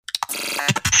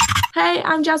Hey,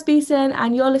 I'm Jazz Beeson,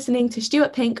 and you're listening to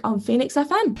Stuart Pink on Phoenix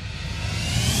FM.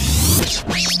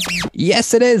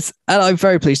 Yes, it is. And I'm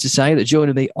very pleased to say that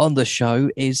joining me on the show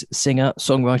is singer,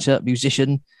 songwriter,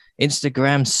 musician,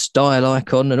 Instagram style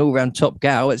icon, and all-round top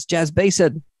gal. It's Jazz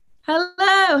Beeson.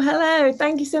 Hello.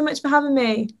 Thank you so much for having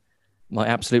me. My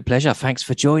absolute pleasure. Thanks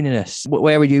for joining us.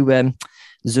 Where are you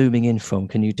zooming in from?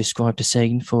 Can you describe the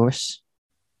scene for us?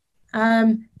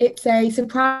 It's a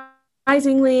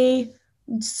surprisingly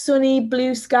sunny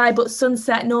blue sky, but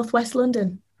sunset northwest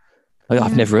London. Oh,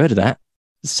 I've never heard of that.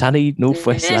 Sunny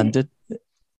northwest London.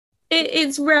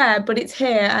 It's rare, but it's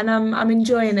here, and I'm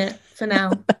enjoying it for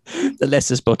now. The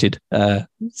lesser spotted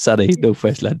sunny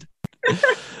northwest London.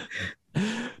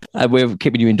 And we're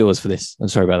keeping you indoors for this. I'm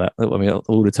sorry about that. I mean,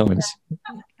 all the times.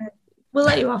 We'll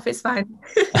let you off. It's fine.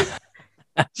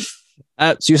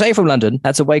 So you say you're from London.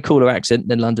 That's a way cooler accent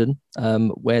than London.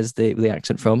 Where's the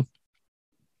accent from?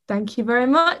 Thank you very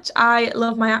much. I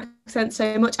love my accent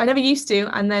so much. I never used to,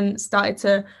 and then started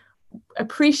to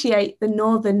appreciate the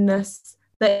northernness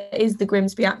that is the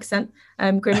Grimsby accent.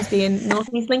 Grimsby in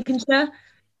northeast Lincolnshire.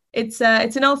 It's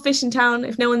an old fishing town,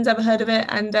 if no one's ever heard of it,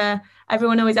 and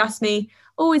everyone always asks me,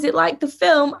 oh, is it like the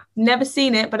film? Never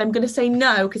seen it, but I'm going to say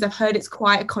no because I've heard it's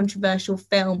quite a controversial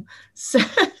film. So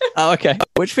Oh, okay.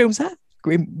 Which film's that?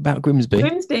 About Grimsby?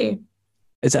 Grimsby.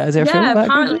 Is there a film about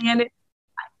apparently, Grimsby? and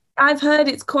I've heard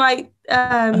it's quite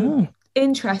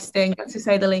interesting, to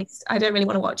say the least. I don't really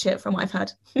want to watch it from what I've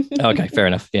heard. Okay, fair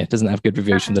enough. Yeah, it doesn't have good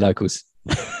reviews from the locals.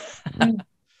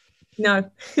 No.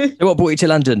 So what brought you to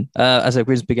London as a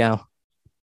Grimsby gal?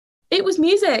 It was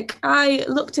music. I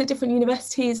looked at different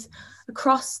universities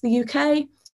across the UK,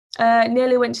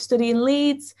 nearly went to study in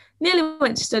Leeds, nearly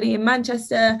went to study in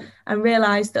Manchester, and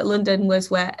realised that London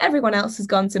was where everyone else has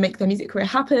gone to make their music career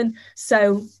happen.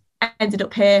 So I ended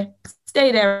up here,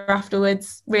 stayed there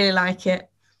afterwards, really like it.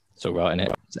 It's all right,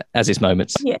 innit? As its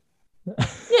moments. Yeah,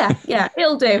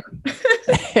 it'll do.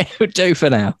 It would do for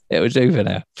now.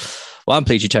 Well, I'm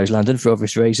pleased you chose London for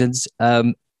obvious reasons.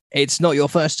 It's not your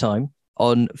first time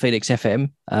on Phoenix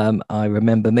FM. I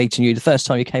remember meeting you the first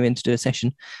time you came in to do a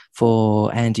session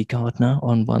for Andy Gardner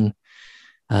on one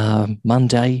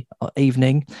Monday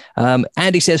evening.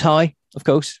 Andy says hi, of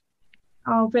course.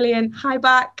 Oh, brilliant. Hi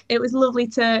back. It was lovely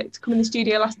to come in the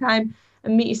studio last time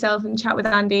and meet yourself and chat with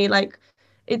Andy. Like,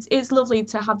 it's lovely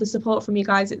to have the support from you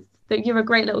guys. You're a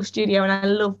great little studio, and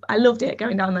I loved it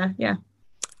going down there. Yeah.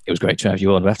 It was great to have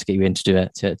you on. We'll have to get you in to do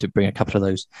it, to bring a couple of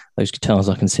those guitars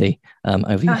I can see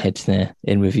over your head there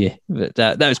in with you. But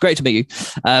that was great to meet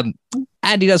you.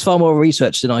 Andy does far more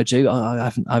research than I do.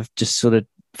 I've just sort of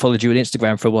followed you on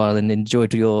Instagram for a while and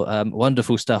enjoyed your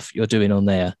wonderful stuff you're doing on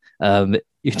there.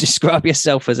 You describe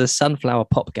yourself as a sunflower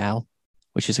pop gal,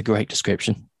 which is a great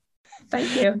description.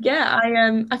 Thank you. Yeah,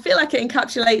 I feel like it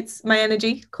encapsulates my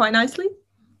energy quite nicely.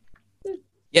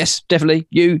 Yes, definitely.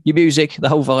 Your music, the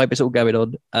whole vibe, it's all going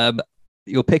on.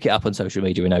 You'll pick it up on social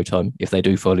media in no time if they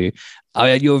do follow you.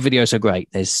 Your videos are great.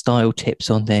 There's style tips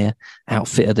on there,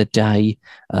 outfit of the day.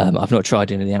 I've not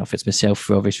tried any of the outfits myself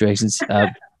for obvious reasons,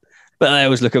 but they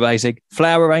always look amazing.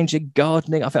 Flower arranging,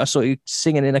 gardening. I think I saw you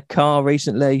singing in a car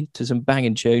recently to some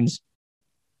banging tunes.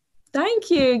 Thank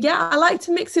you. Yeah, I like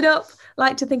to mix it up.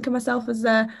 Like to think of myself as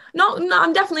I'm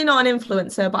definitely not an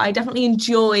influencer, but I definitely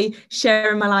enjoy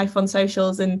sharing my life on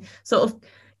socials and sort of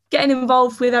getting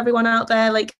involved with everyone out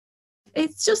there. Like,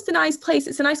 it's just a nice place.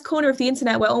 It's a nice corner of the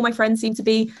internet where all my friends seem to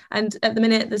be, and at the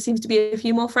minute there seems to be a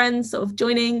few more friends sort of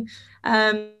joining,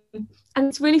 and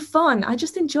it's really fun. I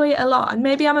just enjoy it a lot, and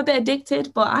maybe I'm a bit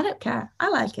addicted, but I don't care. I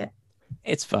like it.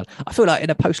 It's fun. I feel like in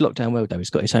a post-lockdown world though, it's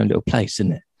got its own little place,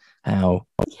 isn't it?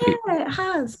 It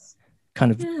has.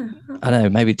 Kind of, yeah. I don't know,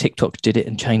 maybe TikTok did it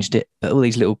and changed it, but all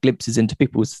these little glimpses into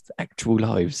people's actual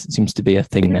lives seems to be a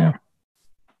thing now.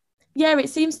 Yeah, it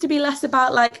seems to be less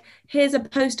about like, here's a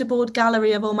poster board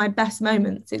gallery of all my best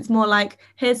moments. It's more like,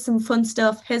 here's some fun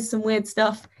stuff, here's some weird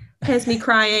stuff, here's me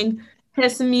crying,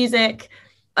 here's some music,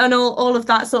 and all of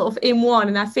that sort of in one.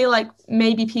 And I feel like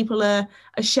maybe people are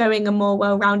showing a more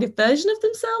well-rounded version of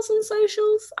themselves on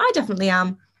socials. I definitely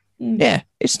am. Yeah,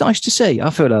 it's nice to see.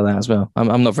 I feel like that as well.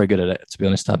 I'm not very good at it, to be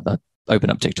honest. I open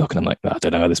up TikTok and I'm like, I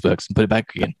don't know how this works, and put it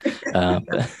back again. It's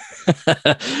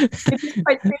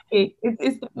quite tricky.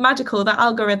 It's magical, that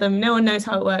algorithm. No one knows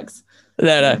how it works.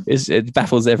 No, it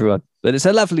baffles everyone. But it's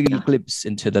a lovely glimpse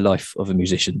into the life of a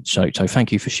musician. So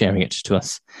thank you for sharing it to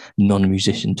us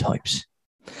non-musician types.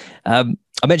 I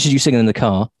mentioned you singing in the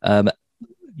car.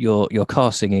 Your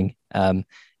car singing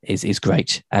is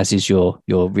great, as is your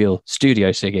real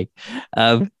studio singing.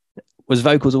 Was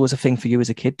vocals always a thing for you as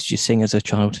a kid? Did you sing as a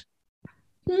child?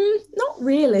 Not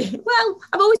really. Well,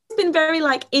 I've always been very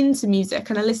like into music,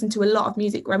 and I listened to a lot of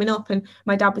music growing up, and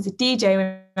my dad was a DJ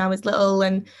when I was little,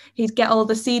 and he'd get all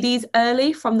the CDs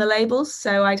early from the labels,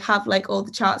 so I'd have like all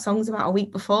the chart songs about a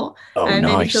week before. Nice.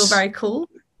 Made me feel very cool.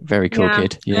 Very cool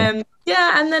kid. Yeah.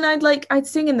 And then I'd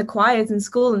sing in the choirs in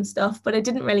school and stuff, but I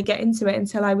didn't really get into it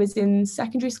until I was in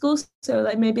secondary school, so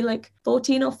like maybe like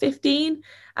 14 or 15,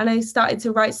 and I started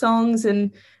to write songs,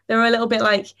 and they were a little bit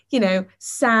like, you know,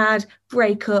 sad,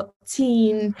 breakup,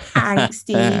 teen,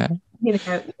 angsty, you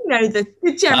know the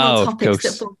general topics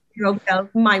that 14-year-old girls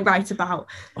might write about.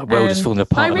 My world is falling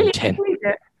apart. I really enjoyed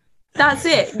it. That's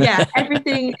it. Yeah,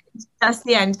 everything. That's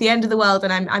the end of the world,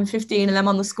 and I'm 15, and I'm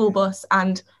on the school bus,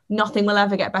 and nothing will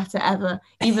ever get better ever.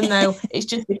 Even though it's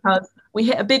just because we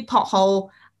hit a big pothole,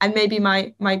 and maybe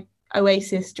my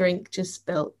Oasis drink just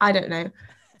spilled. I don't know.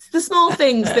 It's the small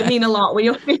things that mean a lot when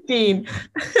you're 15.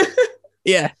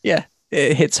 Yeah,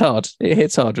 it hits hard. It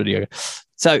hits hard when you're.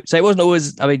 So it wasn't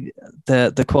always. I mean,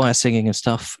 the choir singing and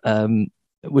stuff.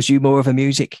 Was you more of a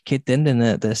music kid then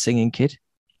than the singing kid?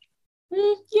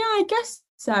 Yeah, I guess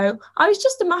so. I was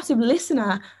just a massive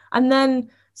listener, and then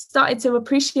started to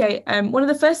appreciate one of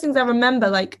the first things I remember,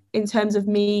 like in terms of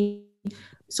me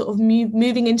sort of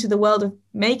moving into the world of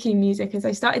making music, is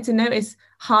I started to notice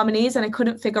harmonies, and I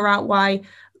couldn't figure out why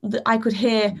I could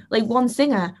hear like one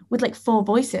singer with like 4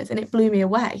 voices, and it blew me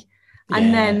away. Yeah.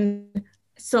 And then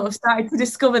sort of started to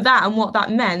discover that and what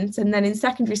that meant. And then in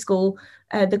secondary school,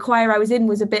 the choir I was in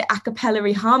was a bit a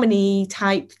cappella harmony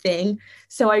type thing.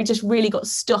 So I just really got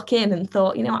stuck in and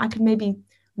thought, you know, I could maybe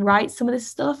write some of this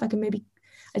stuff. I can maybe,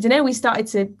 I don't know, we started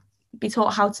to be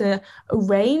taught how to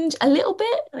arrange a little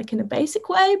bit, like in a basic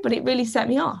way, but it really set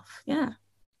me off. Yeah.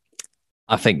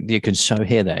 I think you can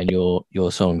hear that in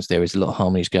your songs. There is a lot of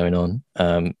harmonies going on,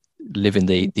 living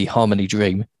the harmony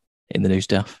dream in the new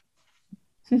stuff.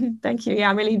 Thank you. Yeah,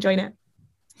 I'm really enjoying it.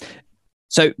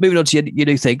 So moving on to your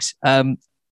new things,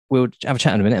 we'll have a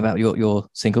chat in a minute about your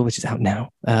single, which is out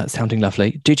now, Sounding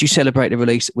Lovely. Did you celebrate the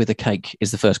release with a cake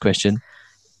is the first question.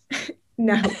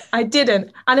 No, I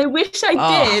didn't. And I wish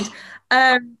I did.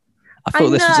 I thought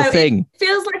this was a thing. It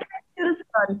feels like I should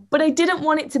have done, but I didn't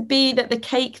want it to be that the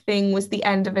cake thing was the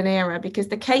end of an era, because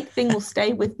the cake thing will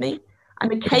stay with me.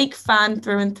 I'm a cake fan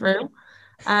through and through.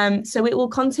 So it will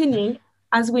continue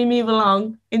as we move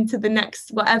along into the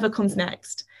next, whatever comes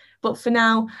next. But for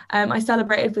now, I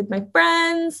celebrated with my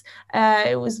friends.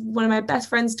 It was one of my best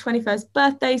friend's 21st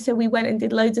birthday. So we went and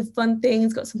did loads of fun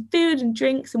things, got some food and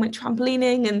drinks, and went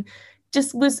trampolining, and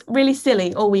just was really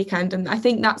silly all weekend. And I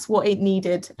think that's what it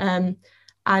needed.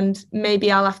 And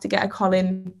maybe I'll have to get a call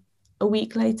in a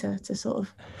week later to sort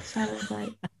of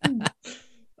celebrate.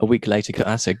 A week later,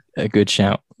 that's a good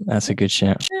shout. That's a good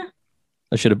shout. Yeah.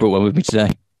 I should have brought one with me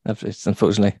today.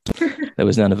 Unfortunately, there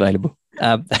was none available.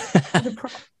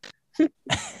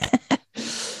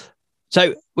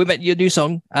 So we met your new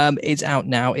song. It's out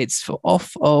now. It's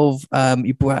off of.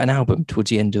 You brought out an album towards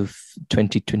the end of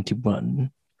 2021.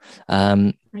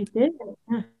 I did.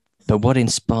 Yeah. But what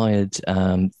inspired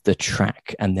the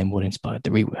track, and then what inspired the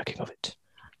reworking of it?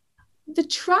 The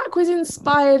track was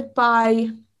inspired by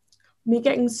me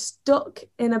getting stuck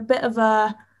in a bit of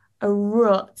a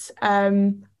rut.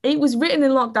 It was written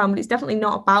in lockdown, but it's definitely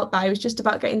not about that. It was just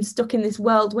about getting stuck in this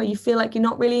world where you feel like you're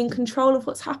not really in control of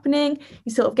what's happening.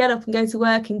 You sort of get up and go to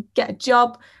work and get a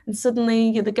job, and suddenly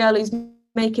you're the girl who's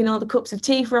making all the cups of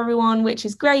tea for everyone, which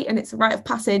is great, and it's a rite of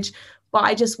passage. But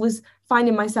I just was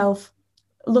finding myself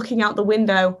looking out the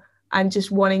window and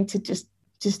just wanting to just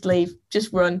leave,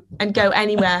 just run and go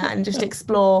anywhere and just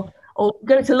explore, or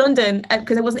go to London,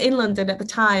 because I wasn't in London at the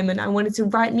time, and I wanted to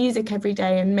write music every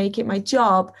day and make it my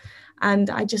job.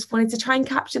 And I just wanted to try and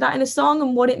capture that in a song,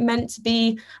 and what it meant to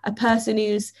be a person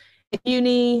who's at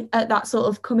uni, at that sort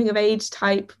of coming of age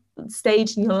type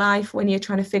stage in your life, when you're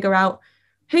trying to figure out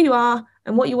who you are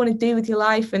and what you want to do with your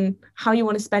life and how you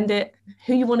want to spend it,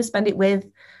 who you want to spend it with.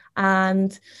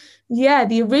 And yeah,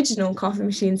 the original Coffee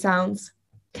Machine Sounds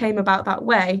came about that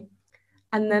way.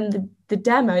 And then the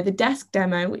demo, the desk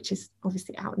demo, which is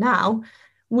obviously out now,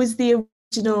 was the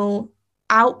original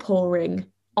outpouring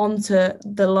onto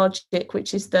the Logic,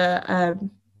 which is the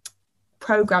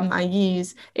program that I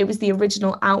use. It was the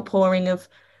original outpouring of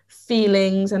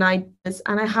feelings and ideas,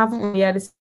 and I haven't really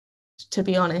edited, to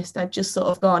be honest. I've just sort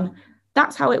of gone,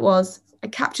 that's how it was. I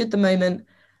captured the moment,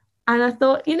 and I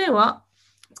thought, you know what,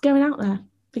 it's going out there,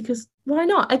 because why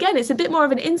not? Again, it's a bit more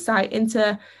of an insight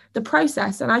into the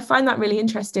process, and I find that really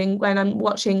interesting when I'm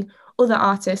watching other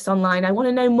artists online. I want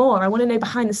to know more. I want to know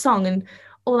behind the song and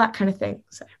all that kind of thing.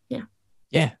 So yeah.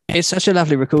 Yeah, it's such a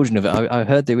lovely recording of it. I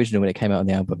heard the original when it came out on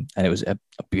the album, and it was a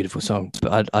beautiful song.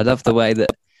 But I love the way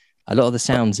that a lot of the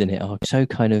sounds in it are so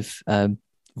kind of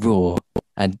raw,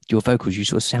 and your vocals, you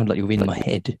sort of sound like you're in my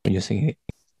head when you're singing it.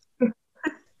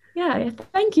 Yeah,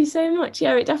 thank you so much.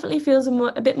 Yeah, it definitely feels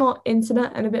a bit more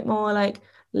intimate and a bit more like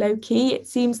low key. It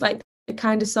seems like the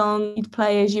kind of song you'd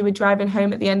play as you were driving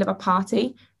home at the end of a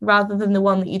party, rather than the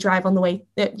one that you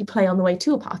play on the way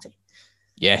to a party.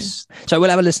 Yes. So we'll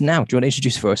have a listen now. Do you want to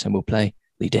introduce for us, and we'll play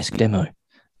the desk demo?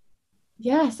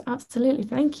 Yes, absolutely.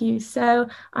 Thank you. So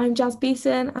I'm Jazz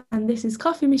Beeson, and this is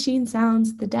Coffee Machine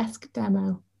Sounds, the desk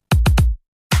demo.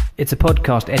 It's a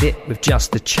podcast edit with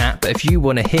just the chat, but if you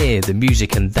want to hear the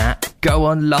music and that, go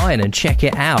online and check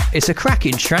it out. It's a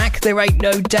cracking track, there ain't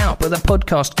no doubt, but the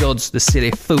podcast gods, the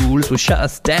silly fools, will shut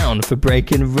us down for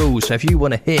breaking rules. So if you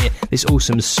want to hear this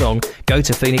awesome song, go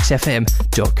to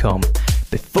phoenixfm.com.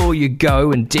 Before you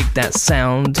go and dig that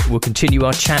sound, we'll continue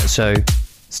our chat, so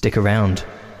stick around.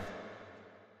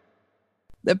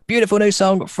 The beautiful new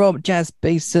song from Jazz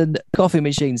Beeson, Coffee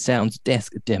Machine Sounds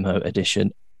Desk Demo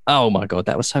Edition. Oh my God,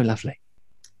 that was so lovely.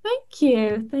 Thank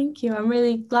you. Thank you. I'm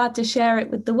really glad to share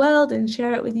it with the world and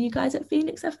share it with you guys at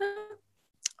Phoenix FM.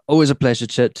 Always a pleasure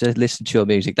to listen to your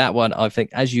music. That one, I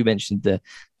think, as you mentioned, the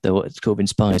what it's called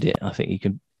inspired it. I think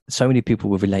so many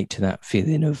people will relate to that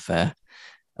feeling of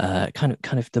kind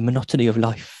of the monotony of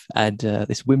life and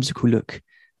this whimsical look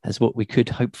as what we could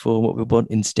hope for, what we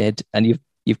want instead. And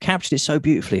you've captured it so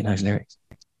beautifully in those lyrics.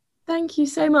 Thank you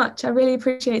so much. I really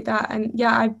appreciate that. And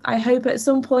yeah, I hope at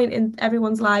some point in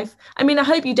everyone's life, I mean, I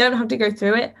hope you don't have to go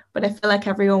through it, but I feel like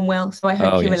everyone will. So I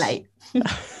hope you relate.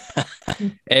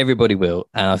 Everybody will.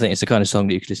 And I think it's the kind of song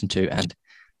that you could listen to, and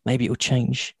maybe it'll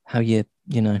change how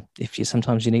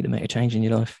sometimes you need to make a change in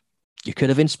your life. You could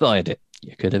have inspired it.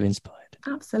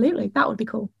 Absolutely. That would be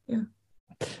cool. Yeah.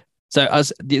 So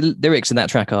the lyrics in that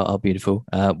track are beautiful,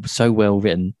 so well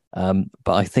written.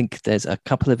 But I think there's a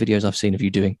couple of videos I've seen of you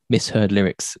doing misheard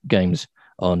lyrics games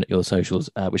on your socials,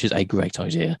 which is a great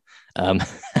idea. Can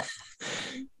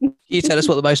you tell us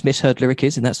what the most misheard lyric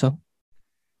is in that song?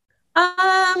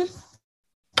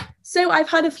 So I've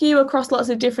had a few across lots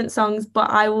of different songs, but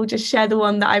I will just share the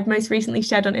one that I've most recently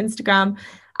shared on Instagram.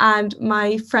 And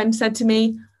my friend said to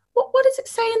me, what does it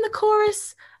say in the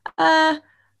chorus?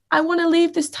 I want to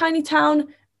leave this tiny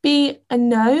town, be a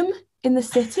gnome in the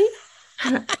city.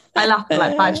 I laughed for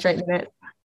like 5 straight minutes.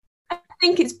 I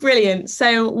think it's brilliant.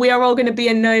 So we are all going to be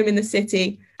a gnome in the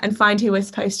city and find who we're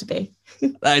supposed to be.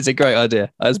 That is a great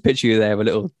idea. I just picture you there with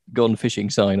a little gone fishing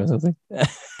sign or something.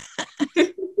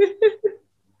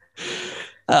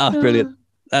 Brilliant.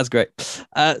 That's great.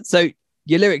 So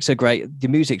your lyrics are great. The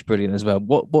music's brilliant as well.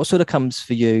 What sort of comes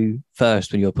for you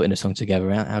first when you're putting a song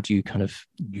together? How do you kind of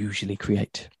usually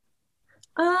create?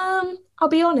 I'll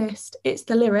be honest, it's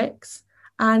the lyrics,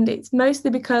 and it's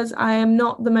mostly because I am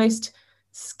not the most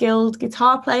skilled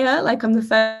guitar player. Like, I'm the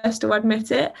first to admit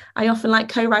it. I often like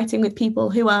co-writing with people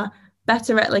who are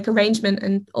better at like arrangement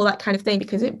and all that kind of thing,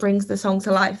 because it brings the song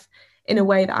to life in a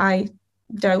way that I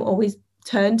don't always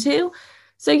turn to.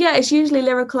 So yeah, it's usually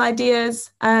lyrical ideas.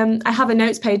 I have a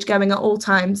notes page going at all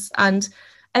times, and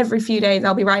every few days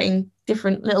I'll be writing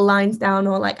different little lines down,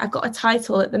 or like I've got a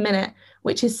title at the minute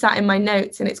which is sat in my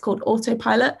notes, and it's called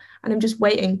Autopilot, and I'm just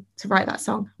waiting to write that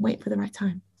song, wait for the right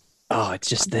time. Oh, it's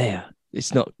just there.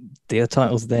 It's not, the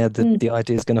title's there, the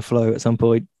idea's going to flow at some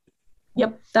point.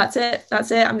 Yep, that's it.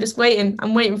 I'm just waiting.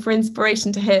 I'm waiting for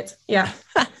inspiration to hit. Yeah.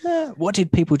 What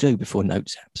did people do before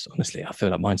notes apps? Honestly, I feel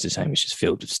like mine's the same. It's just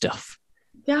filled with stuff.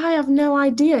 Yeah, I have no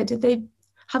idea. Did they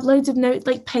have loads of notes,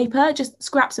 like paper, just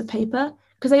scraps of paper?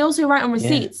 Because I also write on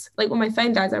receipts. Yeah. Like when my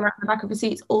phone dies, I write on the back of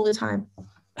receipts all the time.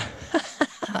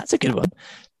 That's a good one.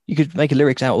 You could make a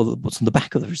lyrics out of what's on the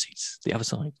back of the receipts, the other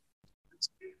side.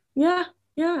 Yeah,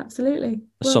 absolutely.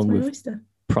 A song with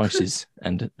prices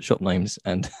and shop names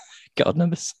and card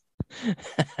numbers. I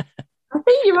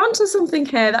think you're onto something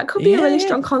here. That could be a really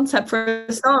strong concept for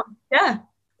a song. Yeah.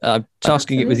 I'm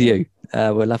tasking it with you.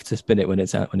 We'll have to spin it when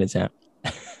it's out.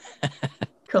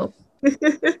 Cool.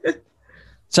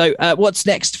 So what's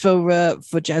next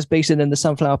for Jazz Beeson and the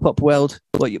Sunflower Pop world?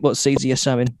 What seeds are you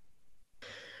sowing?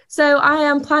 So I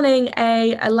am planning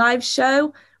a live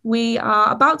show. We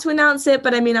are about to announce it,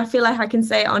 but I mean, I feel like I can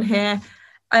say it on here.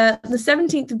 The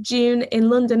 17th of June in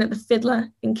London at the Fiddler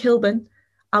in Kilburn.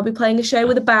 I'll be playing a show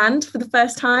with a band for the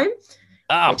first time,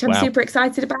 which I'm super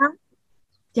excited about.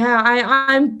 Yeah,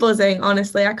 I'm buzzing,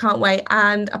 honestly. I can't wait.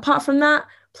 And apart from that,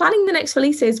 planning the next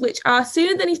releases, which are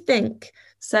sooner than you think.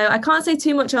 So I can't say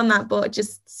too much on that, but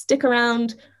just stick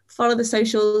around, follow the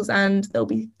socials, and there'll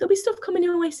be stuff coming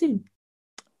your way soon.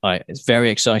 It's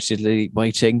very excitedly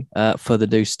waiting for the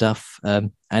new stuff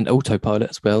and Autopilot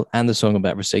as well, and the song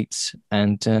about receipts.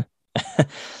 And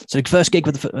So the first gig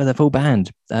with the full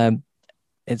band.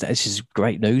 This is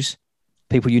great news.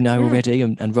 People you know already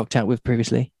and rocked out with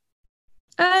previously.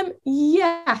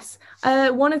 Yes.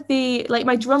 One of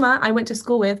my drummer I went to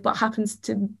school with, but happens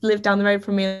to live down the road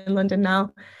from me in London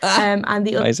now. And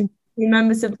the other two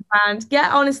members of the band,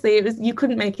 honestly, you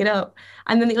couldn't make it up.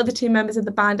 And then the other two members of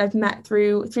the band I've met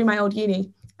through my old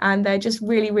uni, and they're just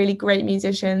really, really great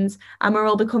musicians, and we're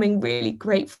all becoming really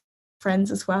great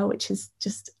friends as well, which is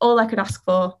just all I could ask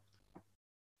for.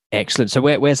 Excellent. So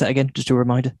where's that again? Just a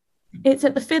reminder. It's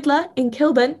at the Fiddler in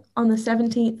Kilburn on the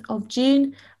 17th of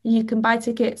June. You can buy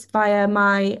tickets via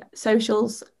my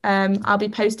socials. I'll be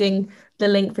posting the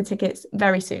link for tickets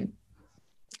very soon.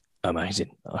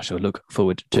 Amazing. I shall look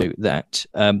forward to that.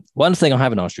 One thing I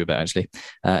haven't asked you about, actually,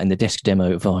 in the desk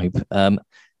demo vibe,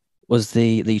 was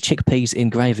the chickpeas in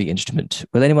gravy instrument.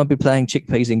 Will anyone be playing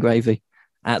chickpeas in gravy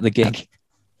at the gig?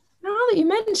 Now that you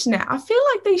mention it, I feel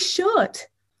like they should.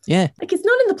 Yeah. Like, it's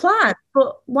not in the plan,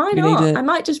 but why not? I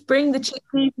might just bring the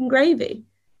chickpeas and gravy.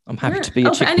 I'm happy to be a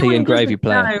chickpea and gravy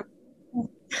player.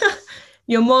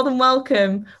 You're more than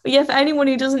welcome. But yeah, for anyone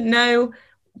who doesn't know,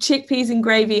 chickpeas and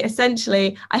gravy,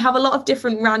 essentially, I have a lot of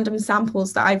different random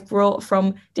samples that I've brought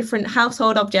from different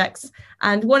household objects.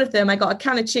 And one of them, I got a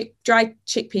can of dried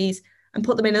chickpeas and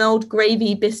put them in an old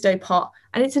gravy Bisto pot.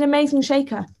 And it's an amazing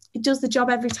shaker. It does the job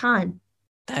every time.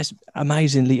 That's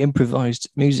amazingly improvised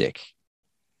music.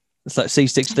 It's like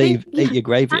C6 Steve, eat your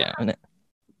gravy out, isn't it?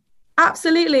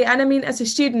 Absolutely. And I mean, as a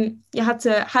student, you had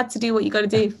to do what you got to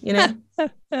do, you know.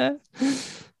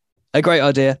 A great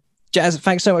idea. Jazz,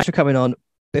 thanks so much for coming on.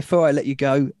 Before I let you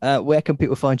go, where can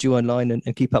people find you online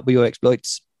and keep up with your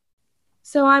exploits?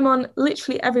 So I'm on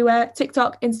literally everywhere: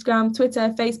 TikTok, Instagram,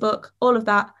 Twitter, Facebook, all of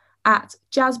that, at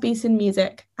Jazz Beeson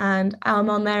Music. And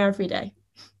I'm on there every day.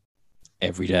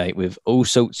 Every day with all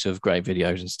sorts of great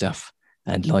videos and stuff,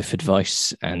 and life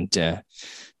advice and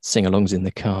sing-alongs in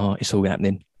the car. It's all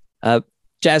happening.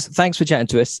 Jazz, thanks for chatting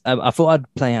to us. I thought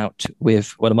I'd play out with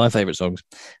one of my favourite songs,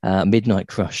 Midnight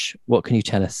Crush. What can you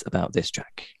tell us about this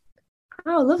track?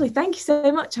 Oh, lovely. Thank you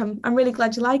so much. I'm really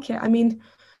glad you like it. I mean,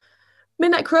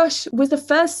 Midnight Crush was the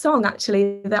first song,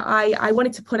 actually, that I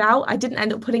wanted to put out. I didn't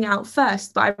end up putting it out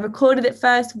first, but I recorded it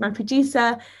first with my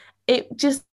producer. It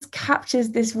just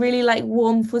captures this really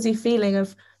warm, fuzzy feeling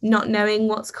of not knowing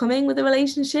what's coming with a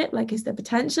relationship. Like, is there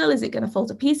potential? Is it going to fall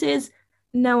to pieces?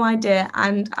 No idea.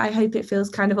 And I hope it feels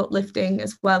kind of uplifting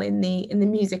as well in the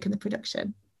music and the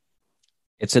production.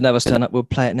 It's another stand up. We'll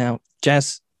play it now.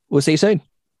 Jazz, we'll see you soon.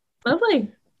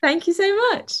 Lovely. Thank you so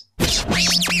much.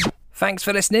 Thanks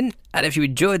for listening. And if you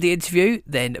enjoyed the interview,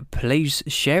 then please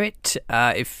share it.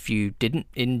 If you didn't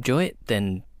enjoy it,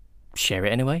 then share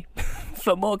it anyway.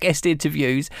 For more guest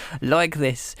interviews like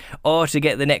this, or to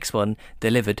get the next one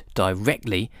delivered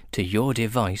directly to your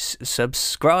device,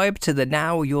 subscribe to the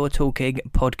Now You're Talking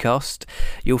podcast.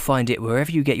 You'll find it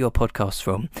wherever you get your podcasts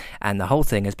from, and the whole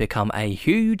thing has become a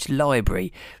huge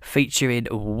library featuring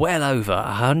well over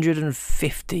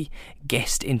 150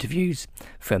 guest interviews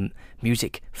from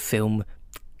music, film,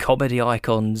 comedy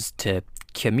icons to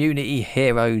community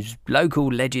heroes,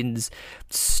 local legends,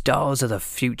 stars of the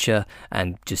future,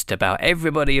 and just about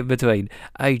everybody in between.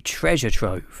 A treasure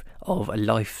trove of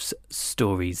life's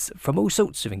stories from all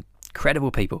sorts of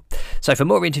incredible people. So for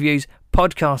more interviews,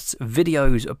 podcasts,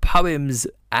 videos, poems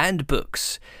and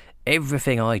books,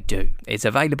 everything I do is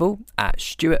available at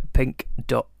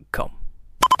stuartpink.com.